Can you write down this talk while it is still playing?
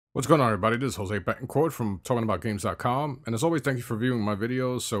What's going on, everybody? This is Jose Betancourt from talkingaboutgames.com, and as always, thank you for viewing my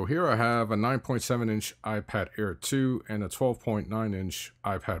videos. So here I have a 9.7-inch iPad Air 2 and a 12.9-inch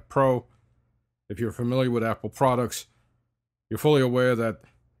iPad Pro. If you're familiar with Apple products, you're fully aware that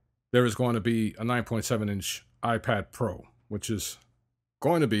there is going to be a 9.7-inch iPad Pro, which is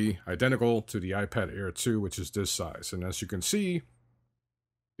going to be identical to the iPad Air 2, which is this size. And as you can see,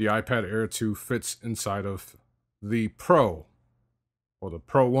 the iPad Air 2 fits inside of the Pro, or the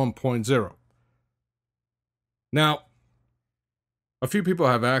Pro 1.0. Now, a few people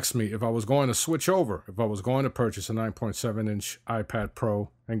have asked me if I was going to switch over, if I was going to purchase a 9.7-inch iPad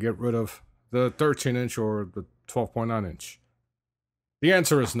Pro and get rid of the 13-inch or the 12.9-inch. The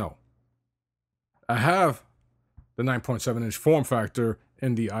answer is no. I have the 9.7-inch form factor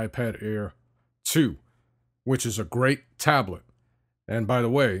in the iPad Air 2, which is a great tablet. And by the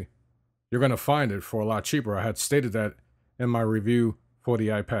way, you're going to find it for a lot cheaper. I had stated that in my review for the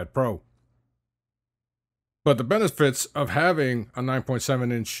iPad Pro. But the benefits of having a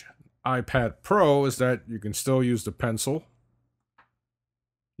 9.7-inch iPad Pro is that you can still use the pencil.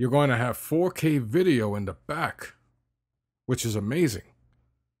 You're going to have 4K video in the back, which is amazing.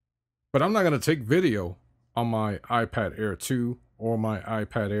 But I'm not going to take video on my iPad Air 2 or my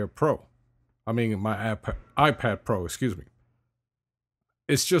iPad Air Pro. I mean, my iPad Pro, excuse me.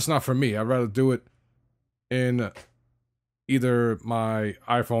 It's just not for me. I'd rather do it in either my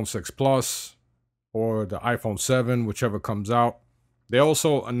iPhone 6 Plus or the iPhone 7, whichever comes out. They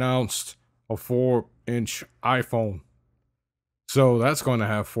also announced a 4-inch iPhone, so that's going to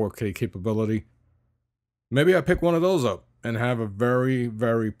have 4K capability. Maybe I pick one of those up and have a very,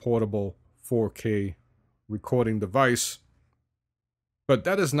 very portable 4K recording device. But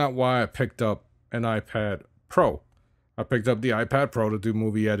that is not why I picked up an iPad Pro. I picked up the iPad Pro to do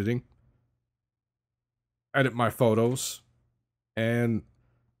movie editing, edit my photos, and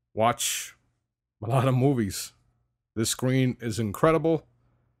watch a lot of movies. This screen is incredible.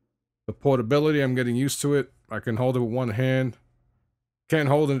 The portability, I'm getting used to it. I can hold it with one hand. Can't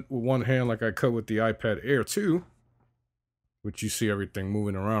hold it with one hand like I could with the iPad Air 2, which you see everything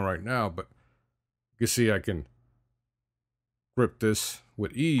moving around right now, but you can see I can grip this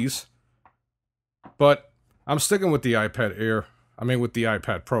with ease. But I'm sticking with the iPad Air. With the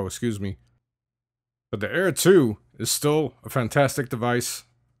iPad Pro, excuse me. But the Air 2 is still a fantastic device. As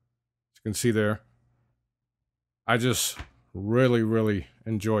you can see there. I just really, really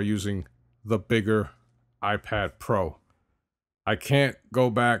enjoy using the bigger iPad Pro. I can't go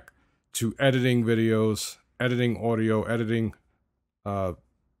back to editing videos, editing audio,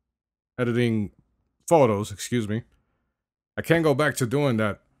 editing photos, excuse me. I can't go back to doing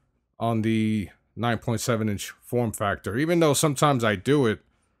that on the 9.7-inch form factor, even though sometimes I do it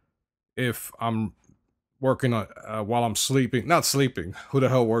if I'm working on while I'm sleeping. Not sleeping. Who the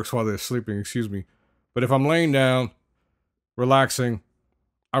hell works while they're sleeping? Excuse me. But if I'm laying down, relaxing,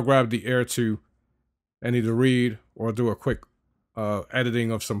 I'll grab the Air 2 and either read or do a quick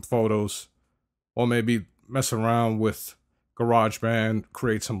editing of some photos, or maybe mess around with GarageBand,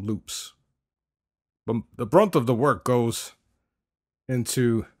 create some loops. But the brunt of the work goes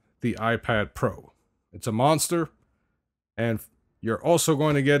into the iPad Pro. It's a monster, and you're also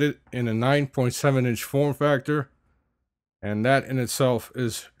going to get it in a 9.7-inch form factor, and that in itself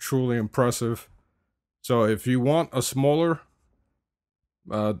is truly impressive. So if you want a smaller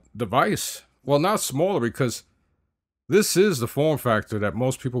device, well, not smaller, because this is the form factor that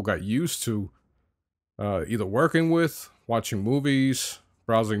most people got used to either working with, watching movies,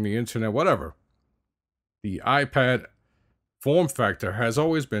 browsing the internet, whatever. The iPad form factor has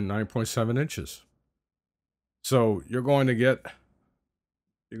always been 9.7 inches. So you're going to get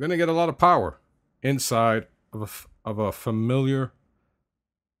a lot of power inside of a familiar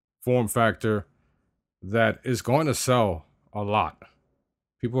form factor that is going to sell a lot.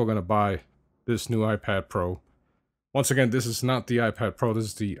 People are going to buy this new iPad Pro. Once again, this is not the iPad Pro, this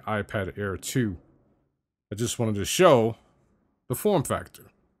is the iPad Air 2. I just wanted to show the form factor.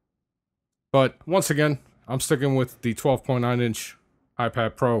 But once again, I'm sticking with the 12.9-inch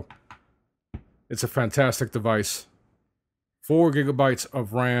iPad Pro. It's a fantastic device. 4 gigabytes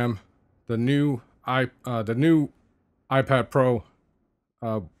of RAM. The new iPad Pro,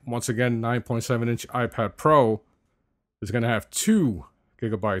 once again, 9.7-inch iPad Pro, is going to have 2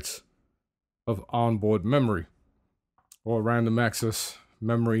 gigabytes of onboard memory, or random access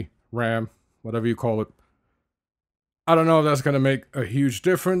memory, RAM, whatever you call it. I don't know if that's going to make a huge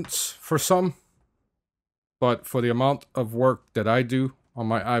difference for some, but for the amount of work that I do on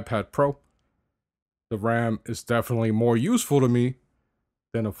my iPad Pro, the RAM is definitely more useful to me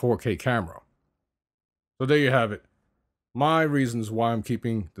than a 4K camera. So there you have it. my reasons why I'm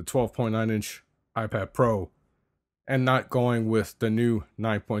keeping the 12.9-inch iPad Pro and not going with the new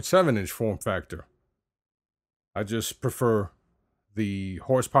 9.7-inch form factor. I just prefer the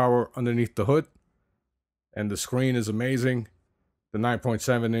horsepower underneath the hood, and the screen is amazing. The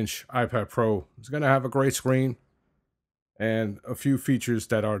 9.7-inch iPad Pro is going to have a great screen and a few features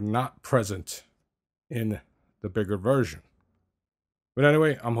that are not present in the bigger version. But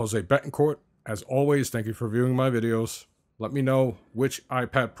anyway, I'm Jose Betancourt. As always, thank you for viewing my videos. Let me know which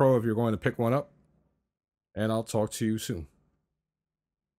iPad Pro if you're going to pick one up, and I'll talk to you soon.